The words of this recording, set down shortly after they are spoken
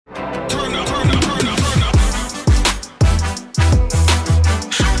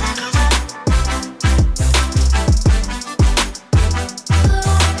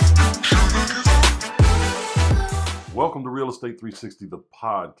Estate 360, the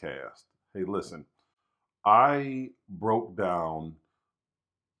podcast. Hey, listen, I broke down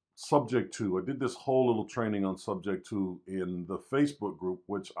Subject to. I did this whole little training on Subject to in the Facebook group,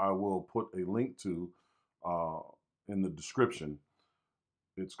 which I will put a link to uh, in the description.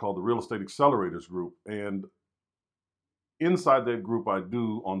 It's called the Real Estate Accelerators Group. And inside that group, I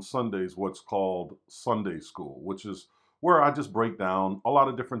do on Sundays what's called Sunday School, which is where I just break down a lot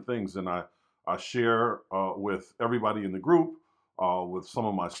of different things. And I share with everybody in the group, with some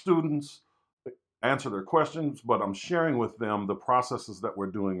of my students, answer their questions, but I'm sharing with them the processes that we're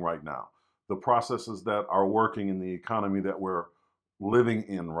doing right now, the processes that are working in the economy that we're living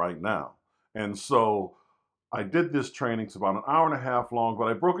in right now. And so I did this training. It's about an hour and a half long, but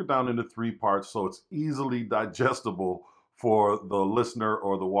I broke it down into three parts so it's easily digestible for the listener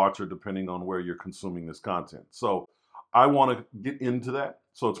or the watcher, depending on where you're consuming this content. So I want to get into that.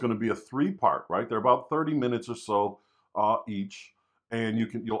 So it's going to be a three-part, right? They're about 30 minutes or so each, and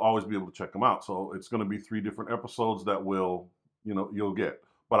you'll always be able to check them out. So it's going to be three different episodes that you'll get.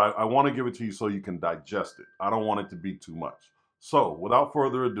 But I want to give it to you so you can digest it. I don't want it to be too much. So without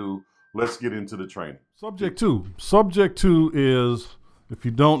further ado, let's get into the training. Subject two is, if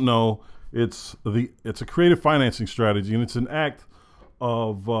you don't know, it's a creative financing strategy, and it's an act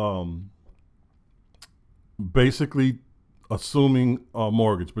of basically assuming a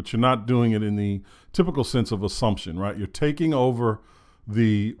mortgage, but you're not doing it in the typical sense of assumption, right? You're taking over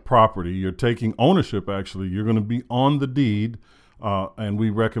the property. You're taking ownership, actually. You're going to be on the deed, and we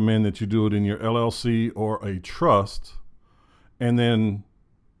recommend that you do it in your LLC or a trust, and then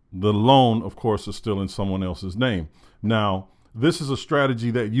the loan, of course, is still in someone else's name. Now, this is a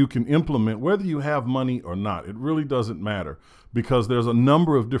strategy that you can implement whether you have money or not. It really doesn't matter because there's a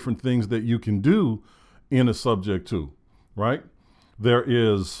number of different things that you can do in a subject to, right?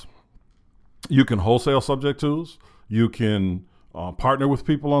 You can wholesale subject tos. You can partner with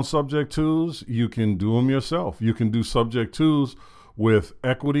people on subject tos. You can do them yourself. You can do subject tos with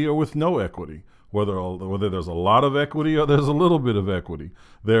equity or with no equity. Whether there's a lot of equity or there's a little bit of equity,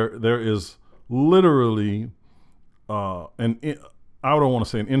 there is literally I don't want to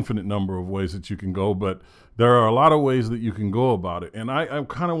say an infinite number of ways that you can go, but there are a lot of ways that you can go about it. And I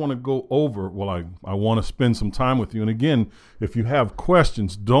kind of want to go over. I want to spend some time with you. And again, if you have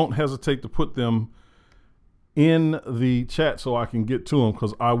questions, don't hesitate to put them in the chat so I can get to them,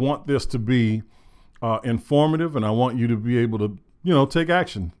 because I want this to be informative, and I want you to be able to take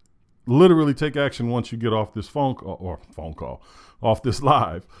action. Literally take action once you get off this phone call, off this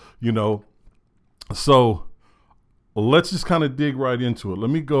live, So let's just kind of dig right into it. Let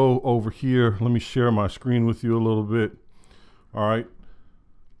me go over here. Let me share my screen with you a little bit. All right.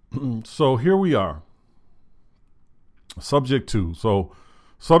 So here we are. Subject to. So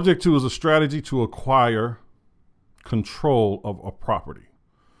subject to is a strategy to acquire control of a property.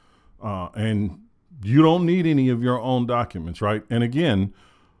 And you don't need any of your own documents, right? And again,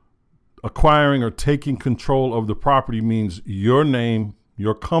 acquiring or taking control of the property means your name,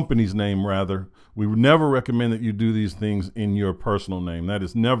 your company's name rather. We would never recommend that you do these things in your personal name. That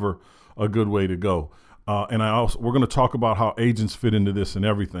is never a good way to go. And we're going to talk about how agents fit into this and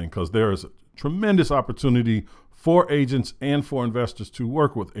everything, because there is a tremendous opportunity for agents and for investors to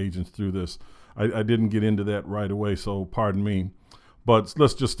work with agents through this. I didn't get into that right away, so pardon me. But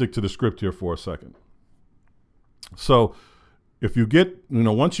let's just stick to the script here for a second. So if you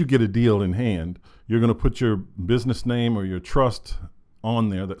once you get a deal in hand, you're going to put your business name or your trust on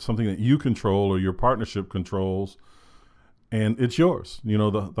there. That's something that you control or your partnership controls, and it's yours.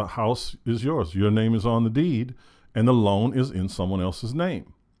 The house is yours. Your name is on the deed, and the loan is in someone else's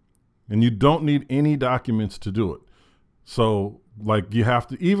name. And you don't need any documents to do it. So you have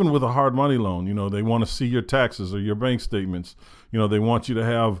to, even with a hard money loan, they want to see your taxes or your bank statements. They want you to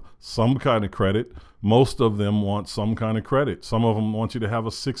have some kind of credit. Most of them want some kind of credit. Some of them want you to have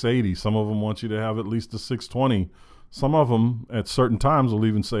a 680. Some of them want you to have at least a 620. Some of them at certain times will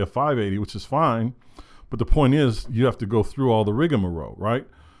even say a 580, which is fine. But the point is, you have to go through all the rigmarole, right?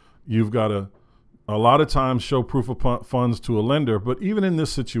 You've got to, a lot of times, show proof of funds to a lender. But even in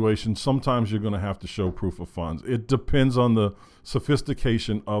this situation, sometimes you're going to have to show proof of funds. It depends on the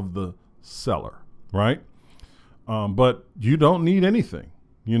sophistication of the seller, right? But you don't need anything,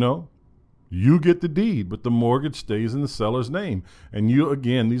 You get the deed, but the mortgage stays in the seller's name. And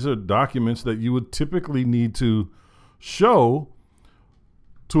these are documents that you would typically need to show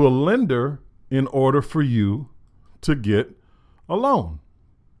to a lender in order for you to get a loan.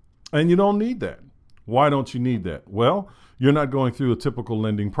 And you don't need that. Why don't you need that? Well, you're not going through a typical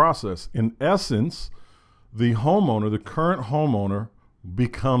lending process. In essence, the current homeowner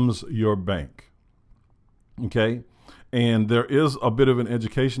becomes your bank. Okay? And there is a bit of an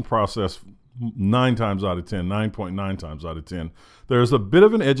education process 9 times out of 10, 9.9 times out of 10. There's a bit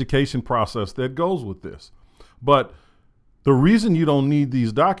of an education process that goes with this. But the reason you don't need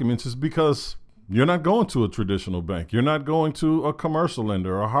these documents is because you're not going to a traditional bank. You're not going to a commercial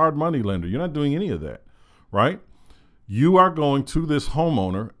lender or a hard money lender. You're not doing any of that, right? You are going to this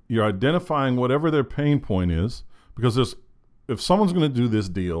homeowner. You're identifying whatever their pain point is, because if someone's going to do this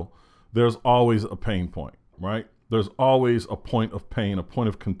deal, there's always a pain point, right? There's always a point of pain, a point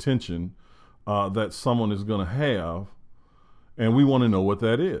of contention that someone is going to have, and we want to know what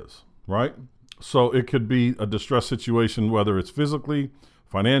that is, right? So it could be a distress situation, whether it's physically,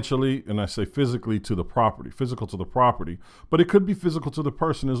 financially, and I say physically to the property, physical to the property, but it could be physical to the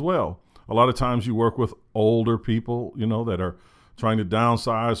person as well. A lot of times you work with older people, that are trying to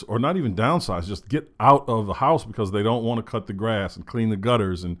downsize, or not even downsize, just get out of the house because they don't want to cut the grass and clean the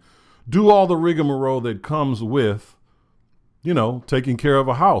gutters and do all the rigmarole that comes with, taking care of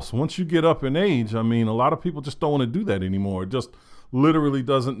a house. Once you get up in age, a lot of people just don't want to do that anymore. It just literally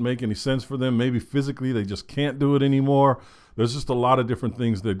doesn't make any sense for them. Maybe physically they just can't do it anymore. There's just a lot of different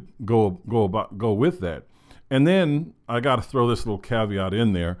things that go with that. And then I got to throw this little caveat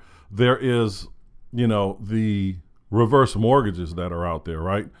in there. There is, the reverse mortgages that are out there,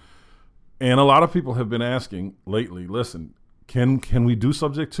 right? And a lot of people have been asking lately, listen, can we do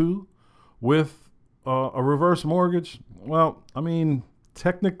subject to with a reverse mortgage? Well,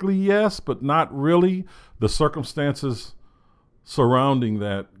 technically yes, but not really. The circumstances surrounding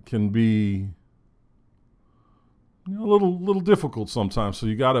that can be a little difficult sometimes. So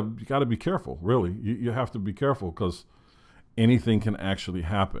you gotta be careful. Really, you have to be careful, because anything can actually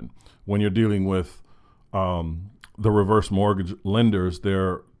happen when you're dealing with the reverse mortgage lenders.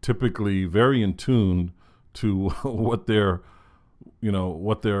 They're typically very in tune to what their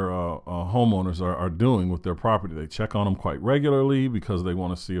homeowners are doing with their property. They check on them quite regularly because they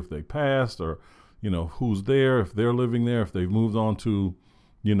want to see if they passed, or who's there, if they're living there, if they've moved on to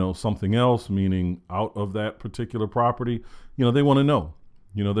something else, meaning out of that particular property. They want to know.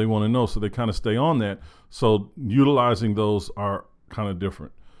 So they kind of stay on that. So utilizing those are kind of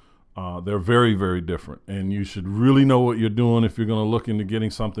different. They're very, very different. And you should really know what you're doing if you're going to look into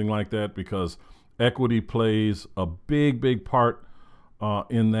getting something like that, because equity plays a big, big part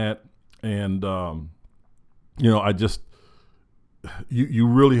in that. And, you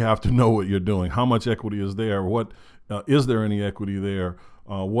really have to know what you're doing. How much equity is there? What is there any equity there?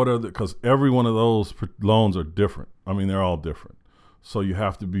 Because every one of those loans are different. They're all different. So you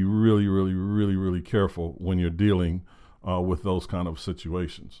have to be really, really, really, really careful when you're dealing with those kind of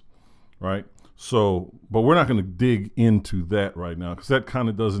situations, right? So, but we're not going to dig into that right now, because that kind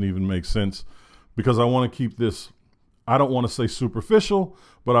of doesn't even make sense, because I want to keep this, I don't want to say superficial,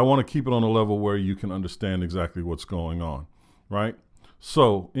 but I want to keep it on a level where you can understand exactly what's going on, right?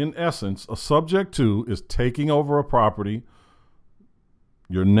 So in essence, a subject to is taking over a property.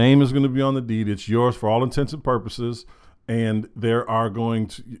 Your name is going to be on the deed. It's yours for all intents and purposes. And there are going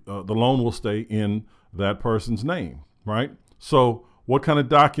to, the loan will stay in that person's name, right? So what kind of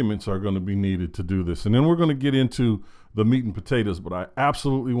documents are going to be needed to do this? And then we're going to get into the meat and potatoes, but I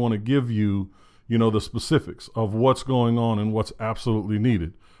absolutely want to give you, the specifics of what's going on and what's absolutely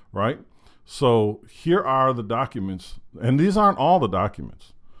needed, right? So here are the documents, and these aren't all the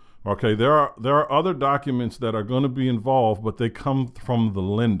documents. Okay, there are other documents that are going to be involved, but they come from the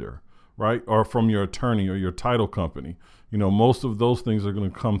lender, right? Or from your attorney or your title company. Most of those things are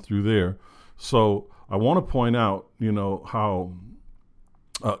going to come through there. So I want to point out, how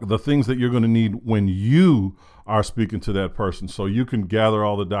the things that you're going to need when you are speaking to that person, so you can gather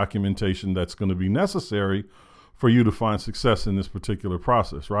all the documentation that's going to be necessary for you to find success in this particular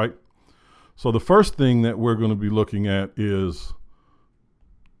process, right? So the first thing that we're going to be looking at is,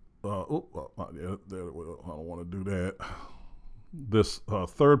 I don't want to do that. This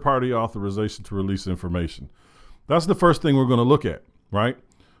third-party authorization to release information. That's the first thing we're going to look at, right?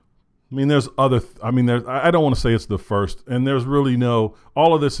 There's other, I don't want to say it's the first, and there's really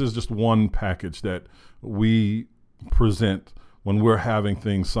all of this is just one package that we present when we're having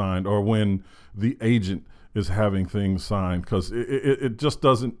things signed, or when the agent is having things signed, because it just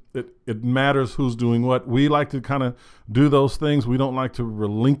doesn't, it matters who's doing what. We like to kind of do those things. We don't like to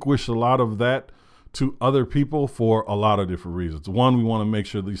relinquish a lot of that to other people for a lot of different reasons. One, we want to make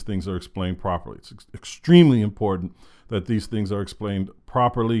sure these things are explained properly. It's extremely important that these things are explained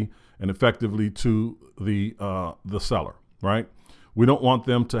properly and effectively to the seller, right? We don't want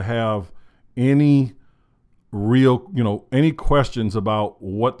them to have any any questions about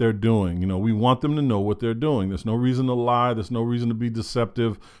what they're doing. We want them to know what they're doing. There's no reason to lie. There's no reason to be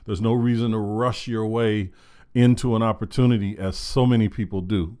deceptive. There's no reason to rush your way into an opportunity as so many people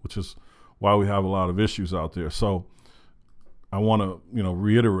do, which is why we have a lot of issues out there. So I want to,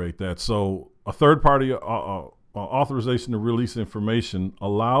 reiterate that. So a third party authorization to release information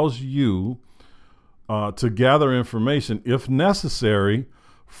allows you to gather information, if necessary,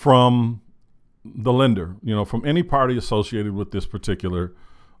 from the lender, from any party associated with this particular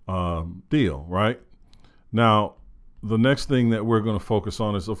deal, right? Now, the next thing that we're going to focus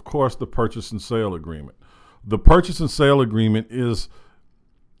on is, of course, the purchase and sale agreement. The purchase and sale agreement is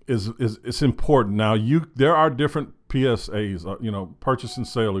it's important. Now, there are different PSAs, purchase and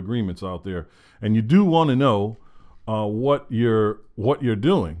sale agreements out there, and you do want to know what you're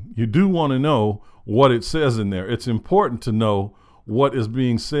doing. You do want to know what it says in there. It's important to know what is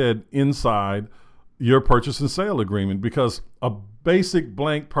being said inside your purchase and sale agreement, because a basic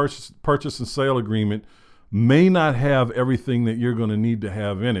blank purchase and sale agreement may not have everything that you're going to need to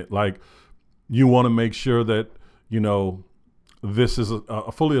have in it. Like, you want to make sure that, this is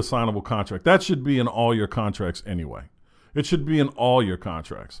a fully assignable contract. That should be in all your contracts anyway. It should be in all your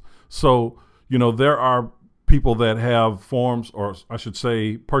contracts. So, there are people that have forms, or I should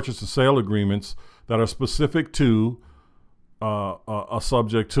say purchase and sale agreements, that are specific to a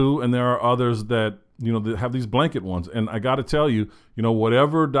subject to, and there are others that, that have these blanket ones. And I got to tell you,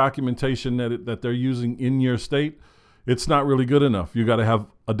 whatever documentation that they're using in your state, it's not really good enough. You got to have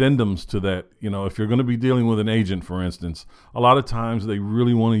addendums to that. If you're going to be dealing with an agent, for instance, a lot of times they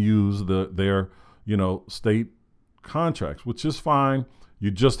really want to use their state contracts, which is fine. You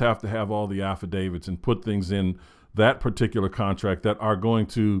just have to have all the affidavits and put things in that particular contract that are going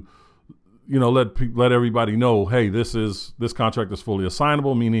to, let everybody know, hey, this contract is fully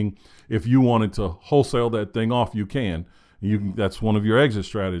assignable, meaning if you wanted to wholesale that thing off, you can. That's one of your exit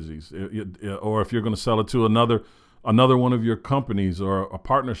strategies. Or if you're going to sell it to another one of your companies or a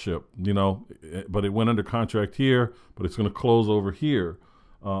partnership, but it went under contract here, but it's going to close over here.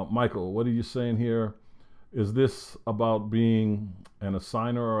 Michael, what are you saying here? Is this about being an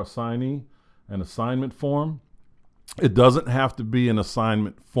assigner or assignee, an assignment form? It doesn't have to be an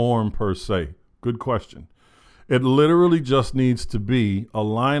assignment form per se. Good question. It literally just needs to be a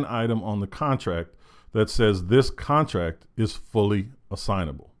line item on the contract that says this contract is fully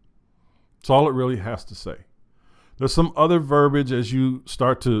assignable. That's all it really has to say. There's some other verbiage as you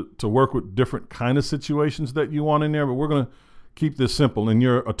start to work with different kind of situations that you want in there, but we're going to keep this simple. And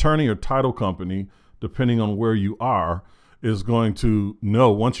your attorney or title company, depending on where you are, is going to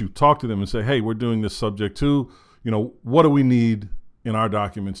know once you talk to them and say, hey, we're doing this subject to, what do we need in our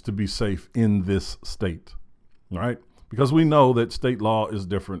documents to be safe in this state, all right? Because we know that state law is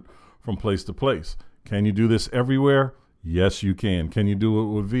different from place to place. Can you do this everywhere? Yes, you can. Can you do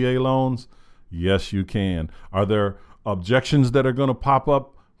it with VA loans? Yes, you can. Are there objections that are going to pop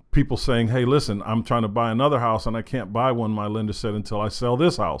up? People saying, hey, listen, I'm trying to buy another house and I can't buy one, my lender said, until I sell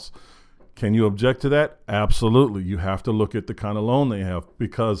this house. Can you object to that? Absolutely. You have to look at the kind of loan they have,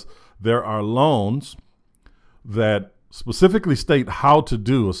 because there are loans that specifically state how to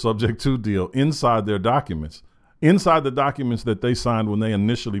do a subject to deal inside their documents, inside the documents that they signed when they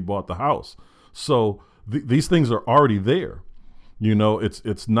initially bought the house. So these things are already there.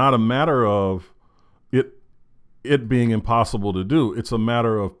 It's not a matter of it being impossible to do. It's a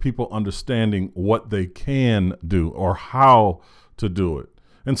matter of people understanding what they can do or how to do it.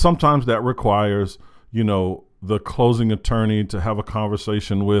 And sometimes that requires, the closing attorney to have a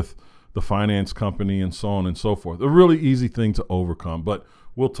conversation with the finance company and so on and so forth. A really easy thing to overcome, but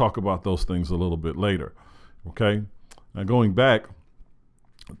we'll talk about those things a little bit later. Okay. Now going back,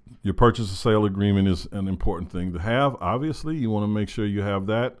 your purchase and sale agreement is an important thing to have. Obviously, you want to make sure you have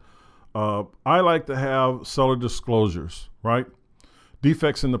that. I like to have seller disclosures, right?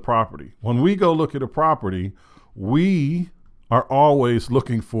 Defects in the property. When we go look at a property, we are always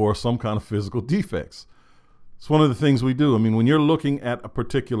looking for some kind of physical defects. It's one of the things we do. I mean, when you're looking at a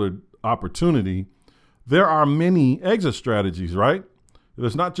particular opportunity, there are many exit strategies, right?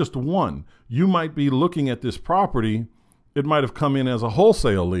 There's not just one. You might be looking at this property. It might have come in as a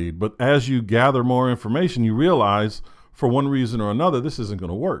wholesale lead, but as you gather more information, you realize for one reason or another, this isn't going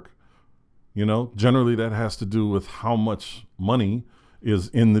to work. Generally that has to do with how much money is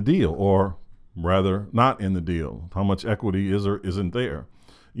in the deal, or rather not in the deal, how much equity is or isn't there.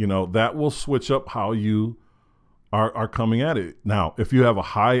 That will switch up how you are coming at it. Now, if you have a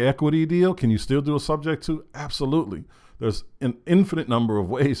high equity deal, can you still do a subject to? Absolutely. There's an infinite number of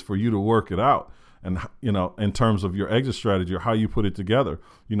ways for you to work it out. And, in terms of your exit strategy or how you put it together,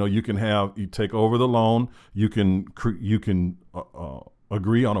 you take over the loan, you can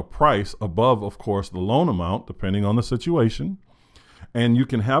agree on a price above, of course, the loan amount, depending on the situation. And you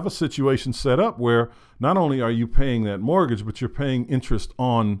can have a situation set up where not only are you paying that mortgage, but you're paying interest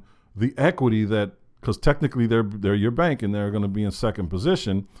on the equity that, because technically they're your bank and they're going to be in second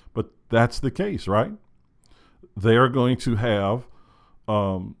position, but that's the case, right? They are going to have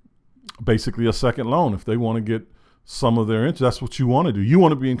basically a second loan if they want to get some of their interest. That's what you want to do. You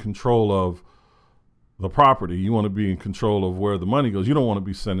want to be in control of the property. You want to be in control of where the money goes. You don't want to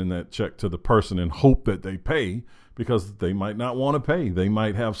be sending that check to the person and hope that they pay, because they might not want to pay. They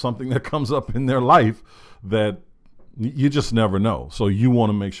might have something that comes up in their life that you just never know. So you want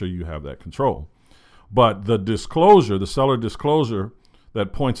to make sure you have that control. But the disclosure, the seller disclosure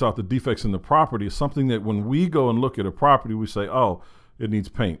that points out the defects in the property is something that when we go and look at a property, we say, oh, it needs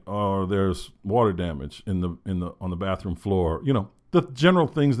paint, or there's water damage on the bathroom floor. You know, the general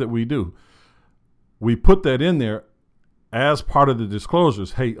things that we do. We put that in there as part of the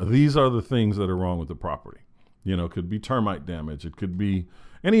disclosures. Hey, these are the things that are wrong with the property. You know, it could be termite damage. It could be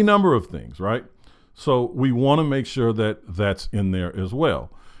any number of things, right? So we want to make sure that that's in there as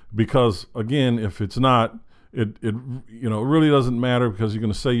well. Because again, if it's not, it really doesn't matter, because you're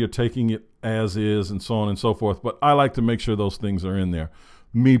going to say you're taking it as is and so on and so forth. But I like to make sure those things are in there,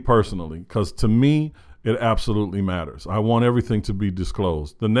 me personally, because to me, it absolutely matters. I want everything to be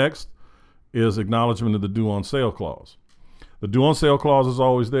disclosed. The next is acknowledgement of the due on sale clause. The due on sale clause is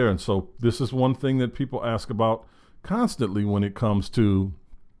always there. And so this is one thing that people ask about constantly when it comes to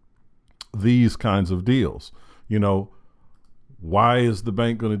these kinds of deals. You know, why is the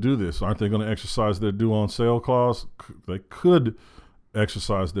bank going to do this? Aren't they going to exercise their due on sale clause? They could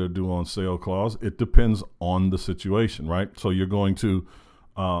exercise their due on sale clause. It depends on the situation, right? So you're going to,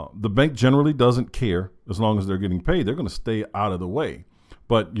 the bank generally doesn't care as long as they're getting paid. They're going to stay out of the way.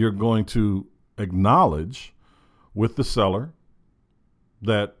 But you're going to acknowledge with the seller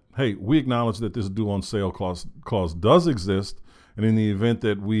that, hey, we acknowledge that this due on sale clause does exist. And in the event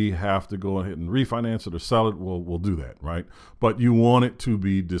that we have to go ahead and refinance it or sell it, we'll do that, right? But you want it to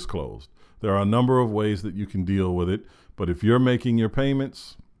be disclosed. There are a number of ways that you can deal with it. But if you're making your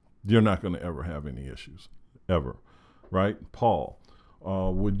payments, you're not going to ever have any issues, ever, right? Paul,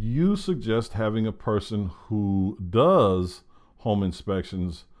 would you suggest having a person who does home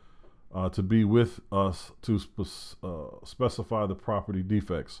inspections to be with us to specify the property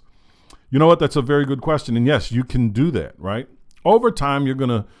defects? You know what? That's a very good question. And yes, you can do that, right? Over time, you're going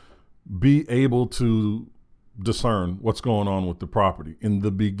to be able to discern what's going on with the property. In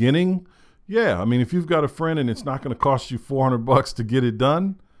the beginning, yeah, I mean, if you've got a friend and it's not going to cost you $400 to get it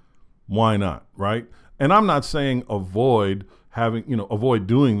done, why not, right? And I'm not saying avoid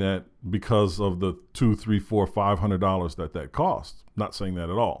doing that because of the $200, $300, $400, $500 that costs. Not saying that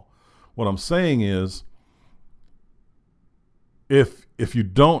at all. What I'm saying is, if you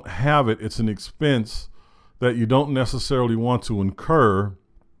don't have it, it's an expense that you don't necessarily want to incur,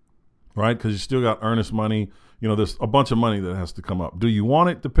 right? Because you still got earnest money. You know, there's a bunch of money that has to come up. Do you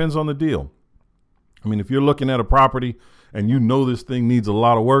want it? Depends on the deal. I mean, if you're looking at a property and you know this thing needs a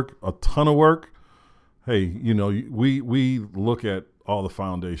lot of work, a ton of work, hey, you know, we look at all the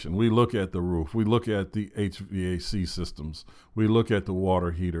foundation. We look at the roof. We look at the HVAC systems. We look at the water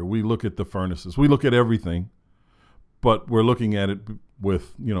heater. We look at the furnaces. We look at everything, but we're looking at it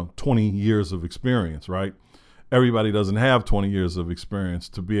with, 20 years of experience, right? Everybody doesn't have 20 years of experience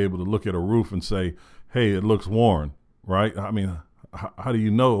to be able to look at a roof and say, hey, it looks worn, right? I mean, how do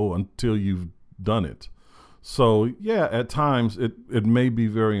you know until you've done it? So yeah, at times it may be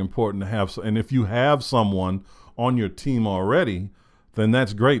very important to have, and if you have someone on your team already, then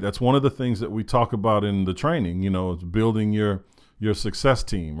that's great. That's one of the things that we talk about in the training, it's building your success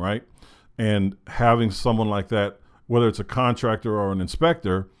team, right? And having someone like that, whether it's a contractor or an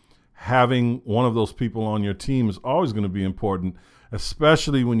inspector, having one of those people on your team is always going to be important,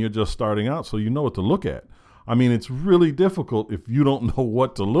 especially when you're just starting out, so you know what to look at. I mean, it's really difficult if you don't know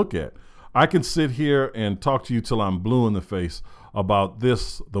what to look at. I can sit here and talk to you till I'm blue in the face about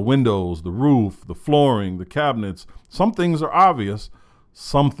this, the windows, the roof, the flooring, the cabinets. Some things are obvious.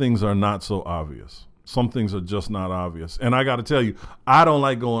 Some things are not so obvious. Some things are just not obvious. And I got to tell you, I don't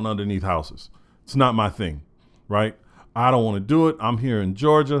like going underneath houses. It's not my thing, right? I don't want to do it. I'm here in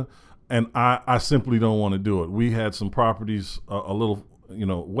Georgia, and I simply don't want to do it. We had some properties a little,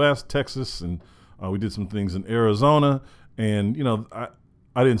 west Texas, and we did some things in Arizona, and,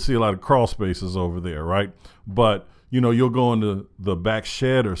 I didn't see a lot of crawl spaces over there, right? But, you'll go into the back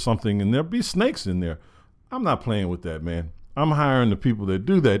shed or something, and there'll be snakes in there. I'm not playing with that, man. I'm hiring the people that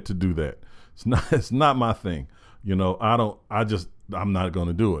do that to do that. It's not my thing. I'm not going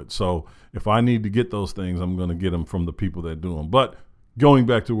to do it. So if I need to get those things, I'm going to get them from the people that do them. But going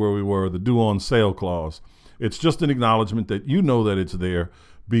back to where we were, the due on sale clause It's just an acknowledgement that you know that it's there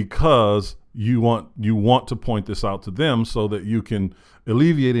because you want to point this out to them so that you can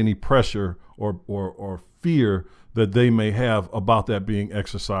alleviate any pressure or fear that they may have about that being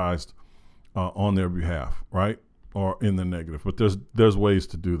exercised on their behalf, right? Or in the negative. But there's ways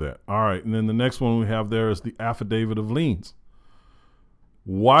to do that. All right. And then the next one we have there is the affidavit of liens.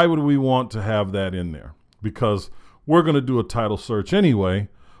 Why would we want to have that in there? Because we're going to do a title search anyway.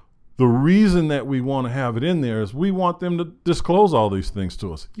 The reason that we want to have it in there is we want them to disclose all these things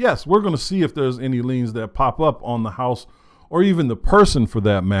to us. Yes, we're going to see if there's any liens that pop up on the house or even the person for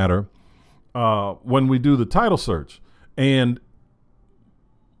that matter when we do the title search. And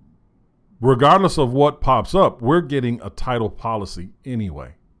regardless of what pops up, we're getting a title policy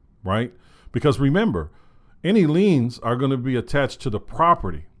anyway, right? Because remember, any liens are going to be attached to the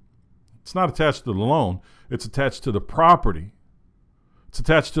property. It's not attached to the loan. It's attached to the property. It's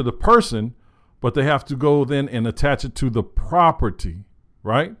attached to the person, but they have to go then and attach it to the property,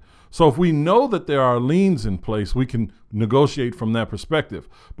 right? So if we know that there are liens in place, we can negotiate from that perspective.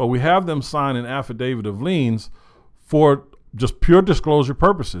 But we have them sign an affidavit of liens for just pure disclosure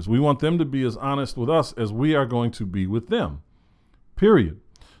purposes. We want them to be as honest with us as we are going to be with them, period.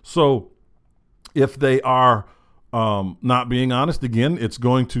 So if they are not being honest, again, it's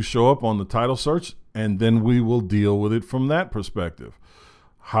going to show up on the title search, and then we will deal with it from that perspective.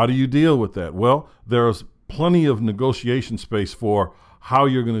 How do you deal with that? Well, there's plenty of negotiation space for how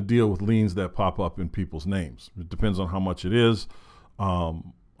you're going to deal with liens that pop up in people's names. It depends on how much it is. All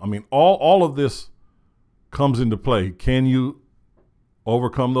of this comes into play. Can you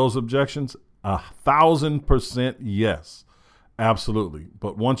overcome those objections? 1,000% yes, absolutely.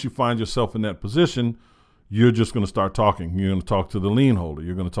 But once you find yourself in that position, you're just going to start talking. You're going to talk to the lien holder.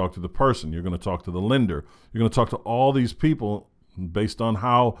 You're going to talk to the person. You're going to talk to the lender. You're going to talk to all these people based on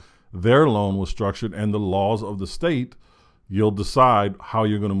how their loan was structured and the laws of the state. You'll decide how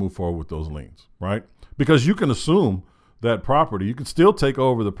you're going to move forward with those liens, right? Because you can assume that property. You can still take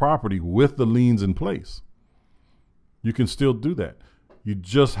over the property with the liens in place. You can still do that. You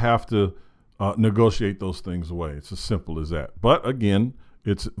just have to negotiate those things away. It's as simple as that. But again,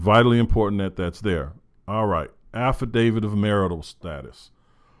 it's vitally important that that's there. All right. Affidavit of marital status.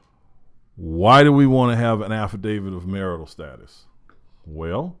 Why do we want to have an affidavit of marital status?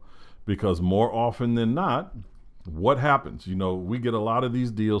 Well, because more often than not, what happens? We get a lot of these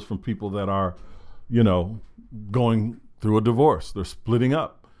deals from people that are, going through a divorce. They're splitting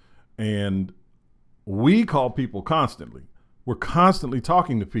up. And we call people constantly. We're constantly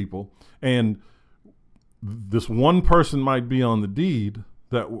talking to people. And this one person might be on the deed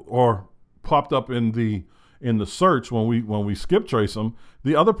that or popped up in the search when we skip trace them.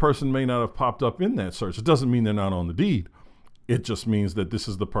 The other person may not have popped up in that search. It doesn't mean they're not on the deed. It just means that this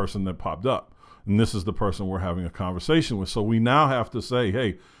is the person that popped up. And this is the person we're having a conversation with. So we now have to say,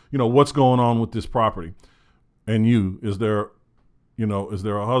 hey, what's going on with this property? And is there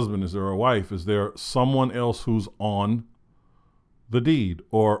a husband? Is there a wife? Is there someone else who's on the deed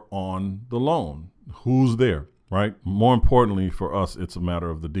or on the loan? Who's there, right? More importantly for us, it's a matter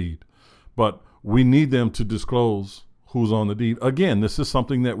of the deed. But we need them to disclose who's on the deed. Again, this is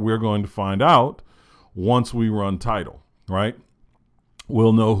something that we're going to find out once we run title, right?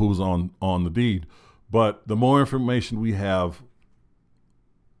 We'll know who's on the deed. But the more information we have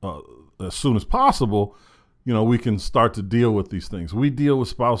as soon as possible, we can start to deal with these things. We deal with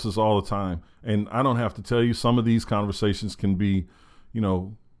spouses all the time. And I don't have to tell you, some of these conversations can be,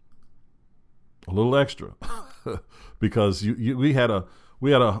 a little extra because we had a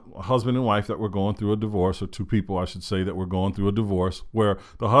husband and wife that were going through a divorce, or two people, I should say, that were going through a divorce, where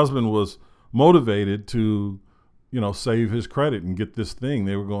the husband was motivated to, save his credit and get this thing.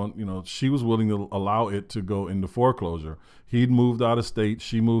 They were going, she was willing to allow it to go into foreclosure. He'd moved out of state.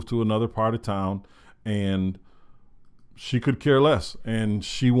 She moved to another part of town, and she could care less. And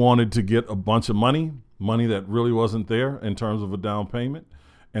she wanted to get a bunch of money that really wasn't there in terms of a down payment.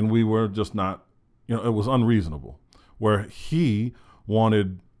 And we were just not, it was unreasonable, where he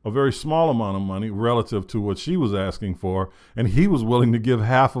wanted a very small amount of money relative to what she was asking for. And he was willing to give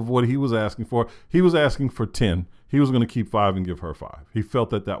half of what he was asking for. He was asking for 10. He was going to keep 5 and give her 5. He felt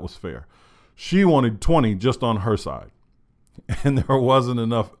that was fair. She wanted 20 just on her side. And there wasn't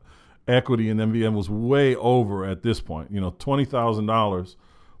enough equity in MVM, was way over at this point, $20,000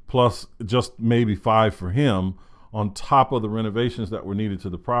 plus just maybe 5 for him on top of the renovations that were needed to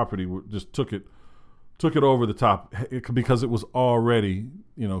the property. Just took it over the top because it was already,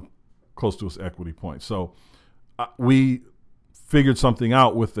 close to its equity point. So we figured something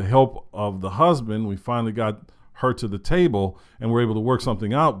out with the help of the husband. We finally got her to the table and we're able to work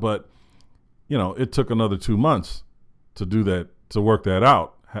something out. But, it took another 2 months to do that, to work that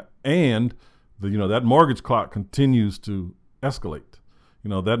out. And that mortgage clock continues to escalate.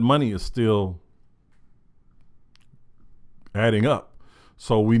 That money is still adding up.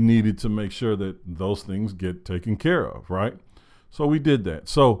 So we needed to make sure that those things get taken care of, right? So we did that.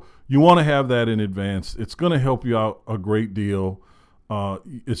 So you want to have that in advance. It's going to help you out a great deal.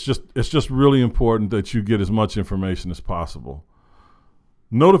 It's just really important that you get as much information as possible.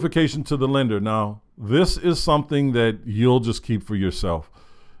 Notification to the lender. Now, this is something that you'll just keep for yourself.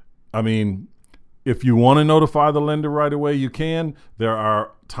 I mean, if you want to notify the lender right away, you can. There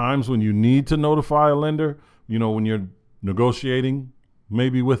are times when you need to notify a lender, when you're negotiating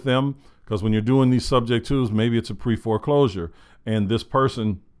maybe with them, because when you're doing these subject twos, maybe it's a pre-foreclosure and this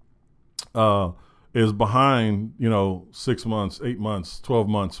person is behind, 6 months, 8 months, 12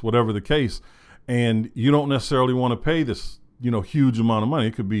 months, whatever the case. And you don't necessarily want to pay this, huge amount of money.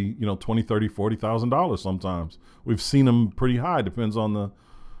 It could be, $20,000, $30,000, $40,000 sometimes. We've seen them pretty high, depends on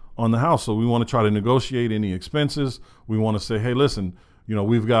the house. So we want to try to negotiate any expenses. We want to say, hey, listen,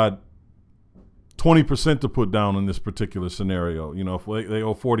 we've got 20% to put down in this particular scenario. If they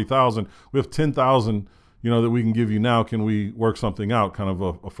owe 40,000, we have 10,000, that we can give you now. Can we work something out, kind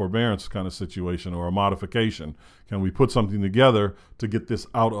of a forbearance kind of situation or a modification? Can we put something together to get this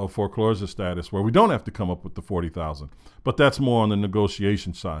out of foreclosure status where we don't have to come up with the 40,000? But that's more on the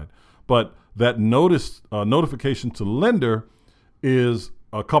negotiation side. But that notification to lender is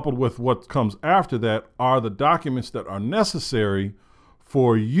coupled with what comes after that are the documents that are necessary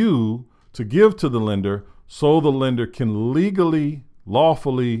for you to give to the lender so the lender can legally,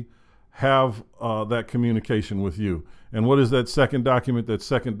 lawfully have that communication with you. And what is that second document? That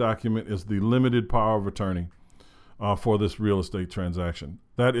second document is the limited power of attorney for this real estate transaction.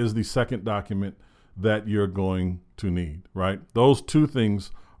 That is the second document that you're going to need, right? Those two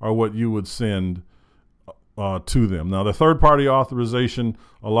things are what you would send to them. Now, the third-party authorization,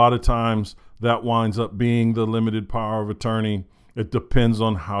 a lot of times that winds up being the limited power of attorney. It depends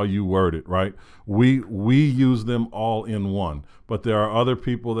on how you word it, right? We use them all in one, but there are other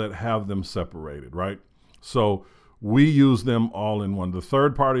people that have them separated, right? So we use them all in one. The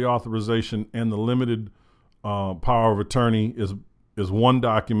third-party authorization and the limited power of attorney is one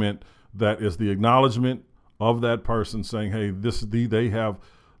document that is the acknowledgement of that person saying, hey, they have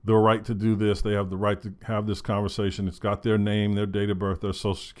the right to do this. They have the right to have this conversation. It's got their name, their date of birth, their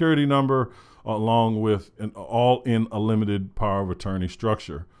social security number, along with all in a limited power of attorney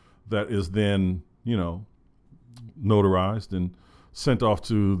structure that is then, notarized and sent off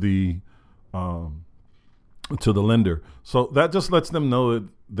to the lender. So that just lets them know that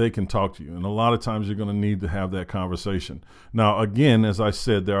they can talk to you. And a lot of times you're going to need to have that conversation. Now, again, as I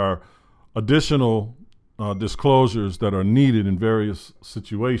said, there are additional disclosures that are needed in various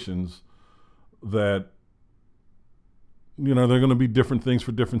situations that, they're going to be different things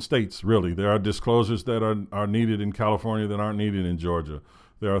for different states, really. There are disclosures that are needed in California that aren't needed in Georgia.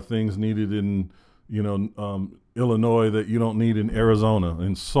 There are things needed in, Illinois that you don't need in Arizona,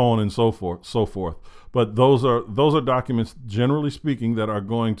 and so on and so forth. But those are documents, generally speaking, that are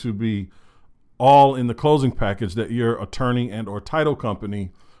going to be all in the closing package that your attorney and or title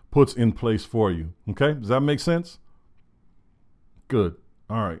company puts in place for you. Okay, does that make sense? Good.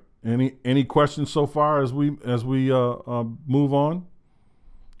 All right. Any questions so far as we move on?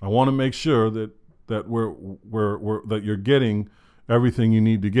 I want to make sure that that you're getting everything you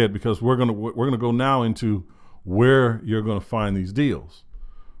need to get, because we're gonna go now into where you're gonna find these deals,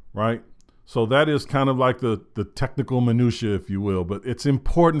 right? So that is kind of like the technical minutia, if you will, but it's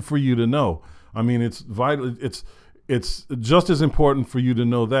important for you to know. I mean, it's vital. It's just as important for you to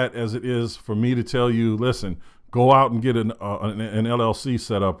know that as it is for me to tell you, listen, go out and get an LLC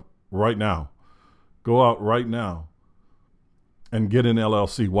set up right now. Go out right now and get an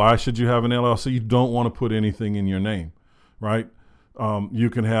LLC. Why should you have an LLC? You don't want to put anything in your name, right? You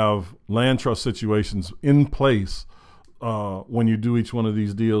can have land trust situations in place when you do each one of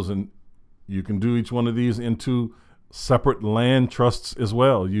these deals, and you can do each one of these into separate land trusts as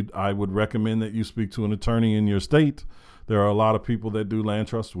well. I would recommend that you speak to an attorney in your state. There are a lot of people that do land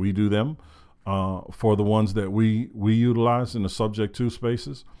trusts. We do them for the ones that we utilize in the subject to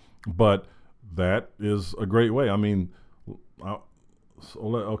spaces. But that is a great way. I mean,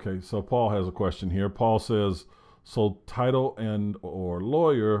 so Paul has a question here. Paul says, so title and or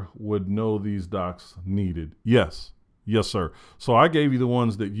lawyer would know these docs needed. Yes, sir. So I gave you the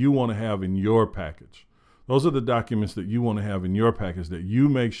ones that you want to have in your package. Those are the documents that you want to have in your package that you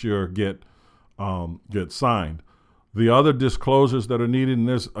make sure get signed. The other disclosures that are needed, and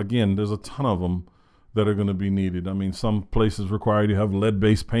there's a ton of them that are going to be needed. I mean, some places require you to have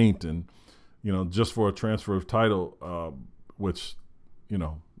lead-based paint, and just for a transfer of title, which,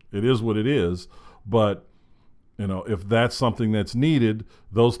 it is what it is. But, if that's something that's needed,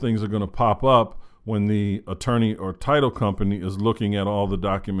 those things are going to pop up when the attorney or title company is looking at all the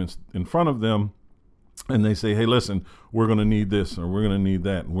documents in front of them, and they say, hey, listen, we're going to need this, or we're going to need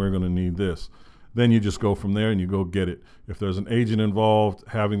that, and we're going to need this. Then you just go from there and you go get it. If there's an agent involved,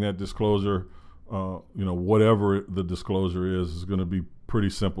 having that disclosure, whatever the disclosure is going to be pretty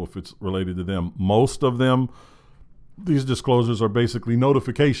simple if it's related to them. Most of them, these disclosures are basically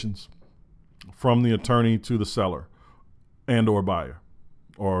notifications from the attorney to the seller and or buyer,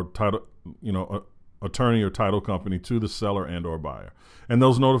 or title, attorney or title company to the seller and or buyer. And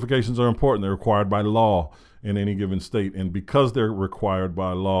those notifications are important. They're required by law in any given state. And because they're required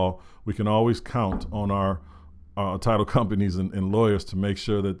by law, we can always count on our title companies and lawyers to make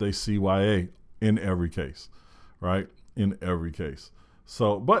sure that they CYA in every case, right? In every case.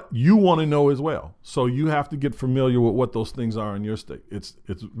 So, but you want to know as well. So you have to get familiar with what those things are in your state. It's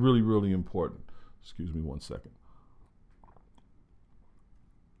really, really important. Excuse me one second.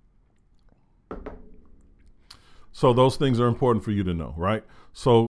 So those things are important for you to know, right? So